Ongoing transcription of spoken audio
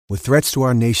With threats to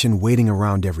our nation waiting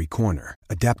around every corner,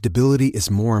 adaptability is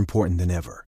more important than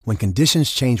ever. When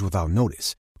conditions change without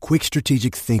notice, quick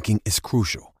strategic thinking is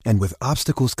crucial. And with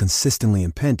obstacles consistently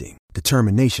impending,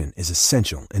 determination is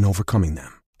essential in overcoming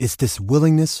them. It's this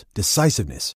willingness,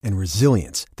 decisiveness, and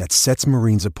resilience that sets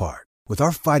Marines apart. With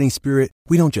our fighting spirit,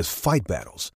 we don't just fight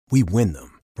battles, we win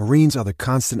them. Marines are the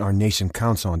constant our nation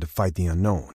counts on to fight the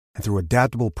unknown. And through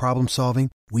adaptable problem solving,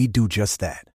 we do just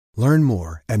that. Learn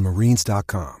more at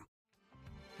marines.com.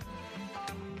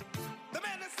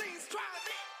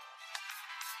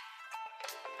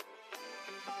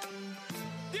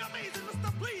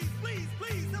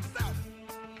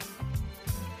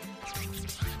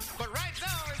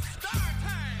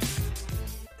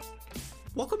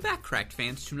 Welcome back, Cracked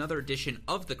fans, to another edition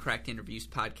of the Cracked Interviews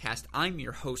podcast. I'm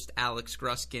your host, Alex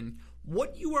Gruskin.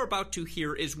 What you are about to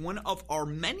hear is one of our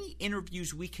many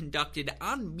interviews we conducted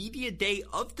on Media Day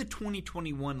of the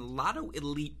 2021 Lotto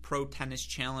Elite Pro Tennis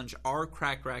Challenge. Our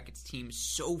Cracked Racquets team is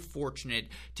so fortunate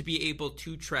to be able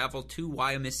to travel to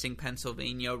Wyomissing,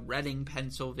 Pennsylvania, Reading,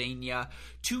 Pennsylvania,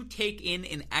 to take in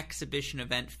an exhibition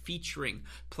event featuring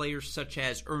players such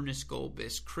as Ernest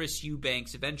Gulbis, Chris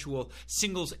Eubanks, eventual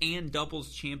singles and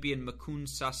doubles champion Mukund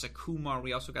Sasakumar.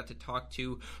 We also got to talk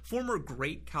to former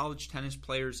great college tennis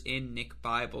players in Nick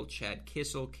Bible, Chad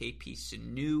Kissel, KP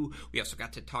Sanu. We also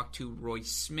got to talk to Roy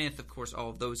Smith. Of course, all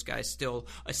of those guys still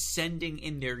ascending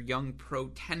in their young pro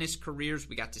tennis careers.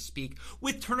 We got to speak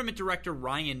with tournament director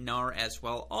Ryan Nahr as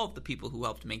well. All of the people who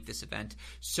helped make this event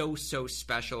so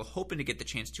special. Hoping to get the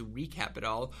chance to recap it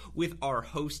all with our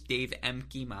host Dave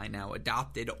Emke, my now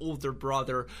adopted older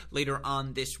brother, later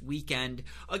on this weekend.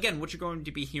 Again, what you're going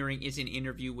to be hearing is an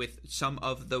interview with some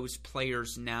of those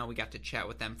players now. We got to chat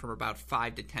with them for about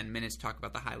 5 to 10 minutes, talk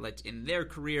about the highlights in their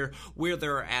career, where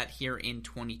they're at here in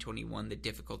 2021, the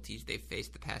difficulties they've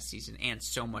faced the past season, and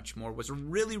so much more. It was a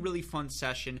really fun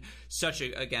session.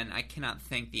 Again, I cannot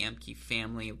thank the Emke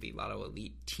family, the Lotto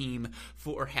Elite team,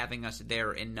 for having us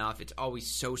there enough. It's always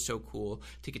so cool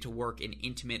to get to work an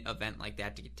intimate event like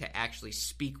that, to get to actually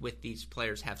speak with these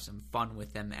players, have some fun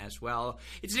with them as well.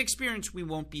 It's an experience we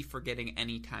won't be forgetting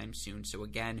anytime soon. So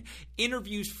again,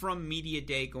 interviews from Media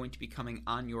Day going to be coming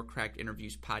on your Cracked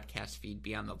Interviews podcast feed.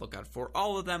 Be on the lookout for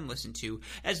all of them. Listen to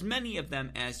as many of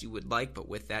them as you would like. But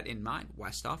with that in mind,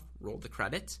 Westoff, roll the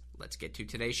credits. Let's get to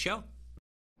today's show.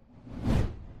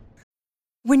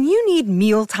 When you need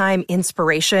mealtime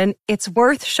inspiration, it's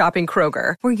worth shopping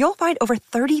Kroger, where you'll find over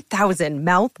 30,000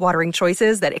 mouth-watering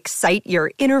choices that excite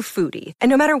your inner foodie. And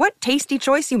no matter what tasty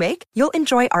choice you make, you'll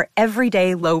enjoy our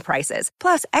everyday low prices,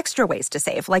 plus extra ways to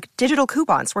save, like digital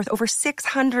coupons worth over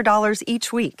 $600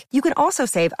 each week. You can also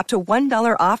save up to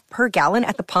 $1 off per gallon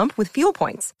at the pump with fuel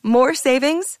points. More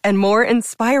savings and more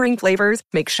inspiring flavors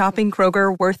make shopping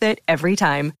Kroger worth it every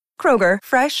time. Kroger,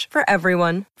 fresh for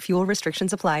everyone. Fuel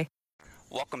restrictions apply.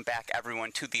 Welcome back,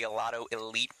 everyone, to the Lotto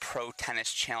Elite Pro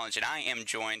Tennis Challenge, and I am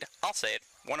joined, I'll say it,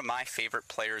 one of my favorite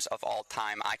players of all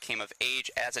time. I came of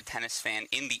age as a tennis fan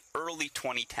in the early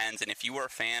 2010s, and if you were a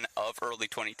fan of early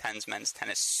 2010s men's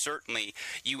tennis, certainly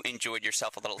you enjoyed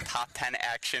yourself a little top 10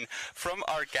 action from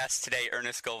our guest today,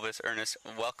 Ernest Gulbis. Ernest,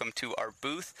 welcome to our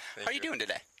booth. How are you doing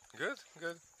today? Good.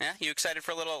 Yeah, you excited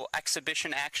for a little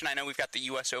exhibition action? I know we've got the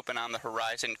U.S. Open on the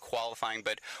horizon qualifying,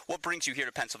 but what brings you here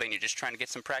to Pennsylvania? Just trying to get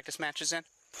some practice matches in?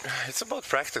 It's about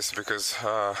practice because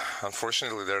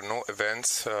unfortunately there are no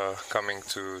events coming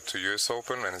to U.S.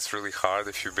 Open, and it's really hard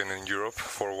if you've been in Europe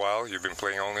for a while. You've been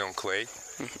playing only on clay,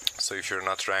 so if you're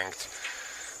not ranked,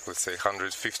 let's say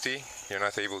 150, you're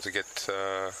not able to get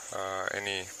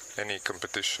any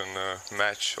competition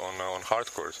match on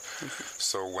hard court.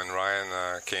 So when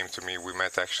Ryan came to me, we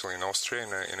met actually in Austria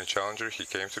in a challenger. He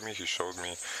came to me, he showed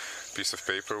me a piece of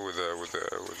paper with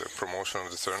a promotion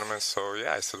of the tournament. So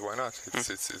yeah, I said, why not?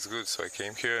 It's good. So I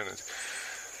came here, and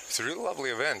it's a really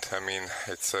lovely event. I mean,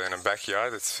 it's in a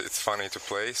backyard. It's funny to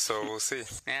play, so we'll see.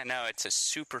 Yeah, no, it's a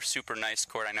super nice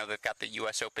court. I know they've got the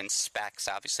U.S. Open specs,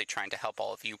 obviously trying to help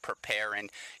all of you prepare. And,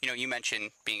 you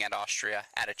mentioned being at Austria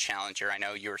at a challenger. I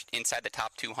know you're inside the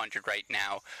top 200 right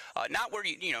now. Not where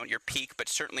your peak, but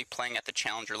certainly playing at the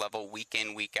challenger level week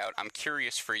in, week out. I'm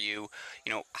curious for you,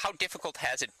 how difficult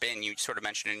has it been, you sort of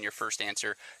mentioned in your first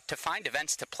answer, to find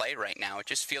events to play right now? It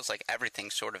just feels like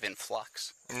everything's sort of in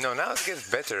flux. No, now it gets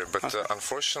better, but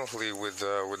unfortunately with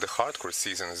the hardcore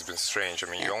season has been strange. I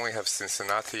mean, you only have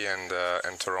Cincinnati and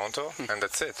Toronto, and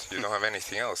that's it. You don't have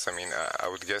anything else. I mean, I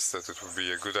would guess that it would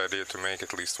be a good idea to make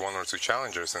at least 1 or 2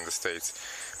 challengers in the States.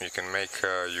 You could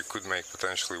make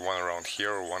potentially one around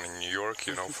here or one in New York,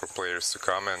 for players to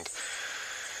come, and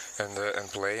and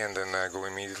play, and then go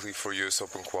immediately for US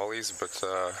Open qualies. But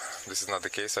this is not the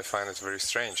case. I find it very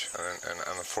strange and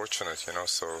unfortunate, you know.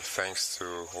 So thanks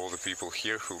to all the people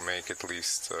here who make at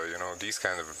least you know, these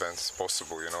kind of events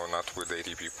possible. You know, not with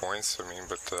ATP points. I mean,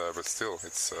 but still,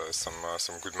 it's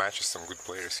some good matches, some good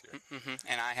players here. Mm-hmm.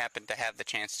 And I happen to have the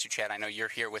chance to chat. I know you're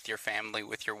here with your family,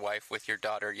 with your wife, with your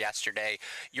daughter yesterday.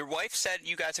 Your wife said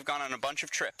you guys have gone on a bunch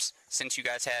of trips since you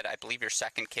guys had, I believe, your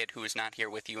second kid, who is not here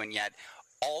with you, and yet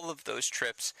all of those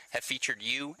trips have featured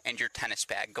you and your tennis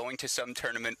bag, going to some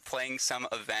tournament, playing some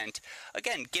event.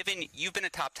 Again, given you've been a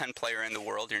top 10 player in the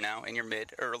world, you're now in your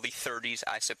early 30s,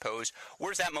 I suppose.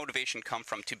 Where does that motivation come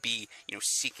from to be, you know,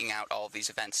 seeking out all of these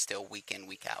events still week in,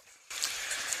 week out?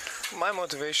 My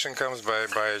motivation comes by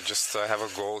just have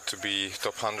a goal to be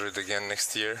top 100 again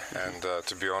next year, and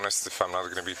to be honest, if I'm not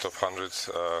going to be top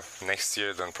 100 next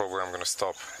year, then probably I'm going to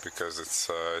stop, because it's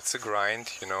a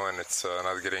grind, you know, and it's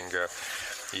not getting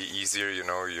easier, you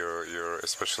know. You're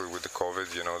especially with the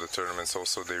COVID, you know, the tournaments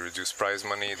also, they reduce prize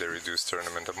money, they reduce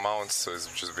tournament amounts, so it's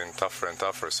just been tougher and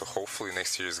tougher. So hopefully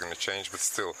next year is going to change, but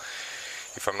still,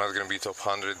 if I'm not going to be top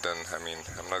 100, then, I mean,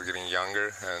 I'm not getting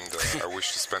younger, and I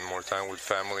wish to spend more time with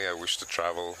family. I wish to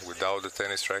travel without the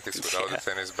tennis rackets, without the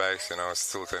tennis bags. You know,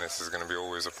 still tennis is going to be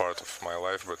always a part of my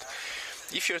life, but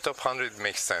if you're top 100, it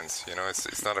makes sense. You know,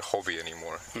 it's not a hobby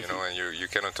anymore, you know, and you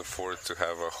cannot afford to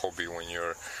have a hobby when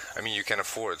you're, I mean, you can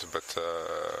afford, but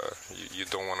you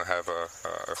don't want to have a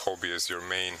hobby as your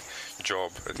main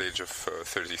job at the age of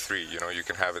 33. You know, you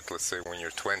can have it, let's say, when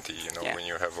you're 20, you know, when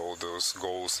you have all those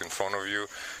goals in front of you.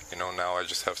 You know, now I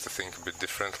just have to think a bit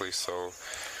differently. So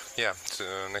yeah,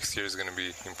 next year is going to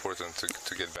be important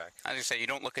to get back. I was going to say, you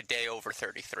don't look a day over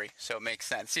 33, so it makes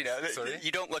sense. You know, Sorry? You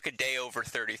don't look a day over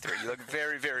 33. You look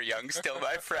very, very young still,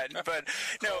 my friend. But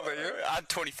no, I'm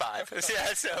 25.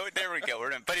 Yeah, so there we go.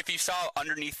 But if you saw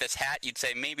underneath this hat, you'd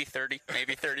say maybe 30,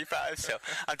 maybe 35. So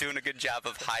I'm doing a good job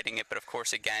of hiding it. But of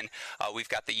course, again, we've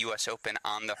got the U.S. Open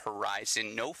on the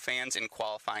horizon. No fans in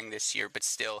qualifying this year, but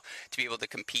still to be able to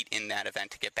compete in that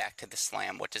event, to get back to the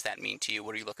Slam. What does that mean to you?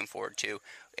 What are you looking forward to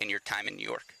in your time in New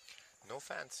York? No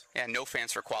fans. Yeah, no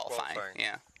fans for qualifying.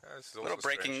 Yeah. A little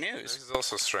breaking news. This is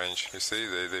also strange. You see,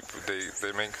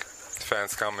 they make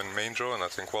fans come in main draw and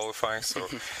not in qualifying. So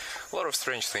a lot of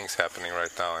strange things happening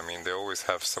right now. I mean, they always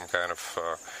have some kind of,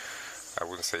 I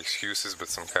wouldn't say excuses, but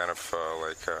some kind of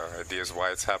ideas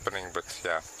why it's happening. But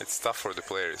yeah, it's tough for the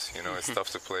players. You know, it's tough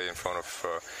to play in front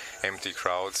of empty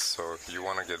crowds. So you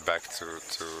want to get back to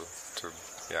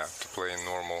play in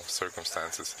normal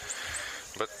circumstances.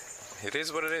 But it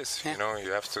is what it is. You know,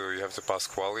 you have to pass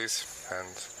qualies,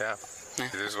 and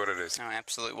it is what it is. No,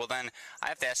 absolutely. Well, then I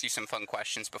have to ask you some fun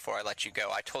questions before I let you go.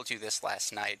 I told you this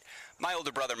last night. My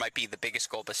older brother might be the biggest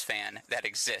Gulbis fan that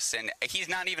exists, and he's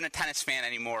not even a tennis fan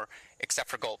anymore except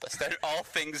for Gulbis. They're all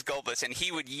things Gulbis, and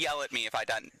he would yell at me if I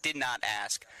did not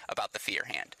ask about the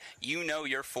forehand. You know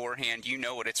your forehand. You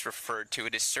know what it's referred to.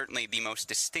 It is certainly the most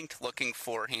distinct-looking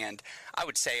forehand, I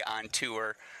would say, on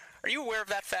tour. Are you aware of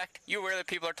that fact? You aware that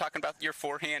people are talking about your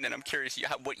forehand? And I'm curious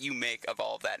what you make of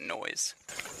all of that noise.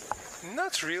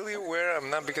 Not really aware.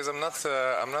 I'm not, because I'm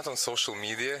not on social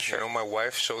media. Sure. You know, my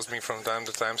wife shows me from time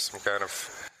to time some kind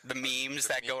of the memes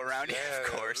that go around. Yeah, of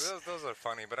course. Those are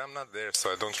funny, but I'm not there, so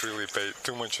I don't really pay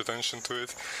too much attention to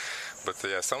it. But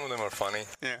yeah, some of them are funny.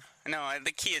 Yeah. No,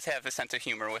 the key is to have a sense of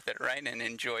humor with it, right? And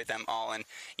enjoy them all. And,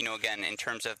 you know, again, in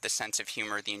terms of the sense of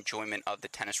humor, the enjoyment of the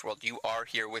tennis world, you are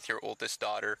here with your oldest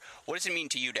daughter. What does it mean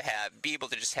to you to be able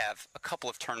to just have a couple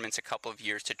of tournaments, a couple of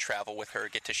years to travel with her,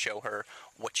 get to show her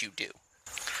what you do?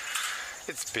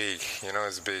 It's big, you know,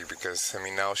 it's big because, I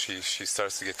mean, now she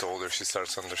starts to get older, she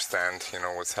starts to understand, you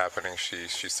know, what's happening, she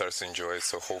starts to enjoy it,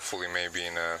 so hopefully maybe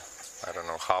in I don't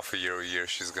know, half a year,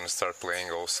 she's going to start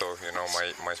playing also. You know,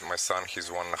 my son, he's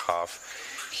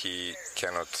 1.5. He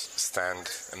cannot stand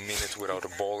a minute without a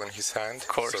ball in his hand. Of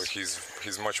course. So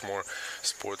he's much more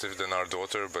sportive than our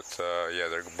daughter, but yeah,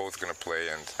 they're both going to play,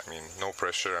 and I mean, no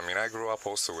pressure. I mean, I grew up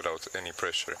also without any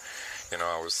pressure. You know,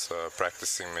 I was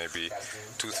practicing maybe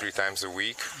 2-3 times a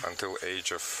week until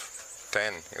age of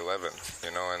 10, 11,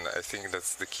 you know, and I think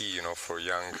that's the key, you know, for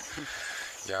young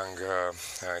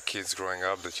kids growing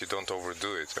up, that you don't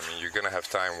overdo it. I mean, you're gonna have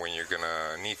time when you're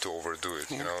gonna need to overdo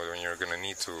it. You know, when you're gonna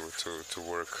need to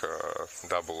work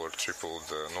double or triple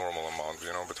the normal amount.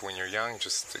 You know, but when you're young,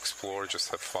 just explore, just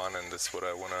have fun, and that's what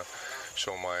I wanna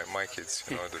show my kids.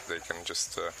 You know, that they can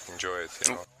just enjoy it.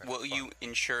 You know. Will you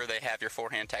ensure they have your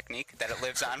forehand technique, that it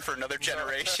lives on for another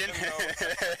generation?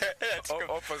 No.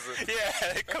 Opposite.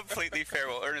 Yeah, completely fair.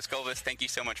 Well, Ernest Gulbis, thank you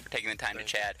so much for taking the time to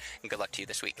chat, and good luck to you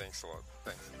this week. Thanks a lot.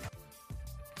 Thanks.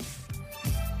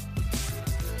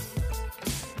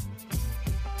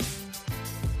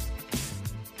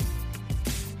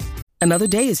 Another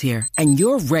day is here, and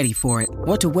you're ready for it.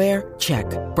 What to wear? Check.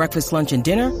 Breakfast, lunch, and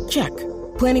dinner? Check.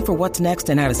 Planning for what's next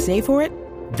and how to save for it?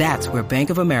 That's where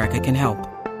Bank of America can help.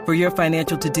 For your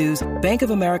financial to-dos, Bank of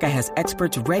America has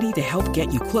experts ready to help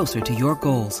get you closer to your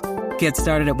goals. Get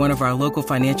started at one of our local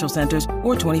financial centers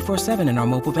or 24/7 in our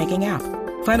mobile banking app.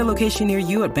 Find a location near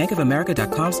you at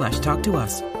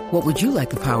bankofamerica.com/talktous. What would you like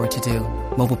the power to do?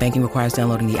 Mobile banking requires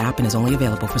downloading the app and is only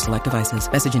available for select devices.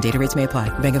 Message and data rates may apply.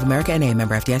 Bank of America NA,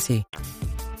 member FDIC.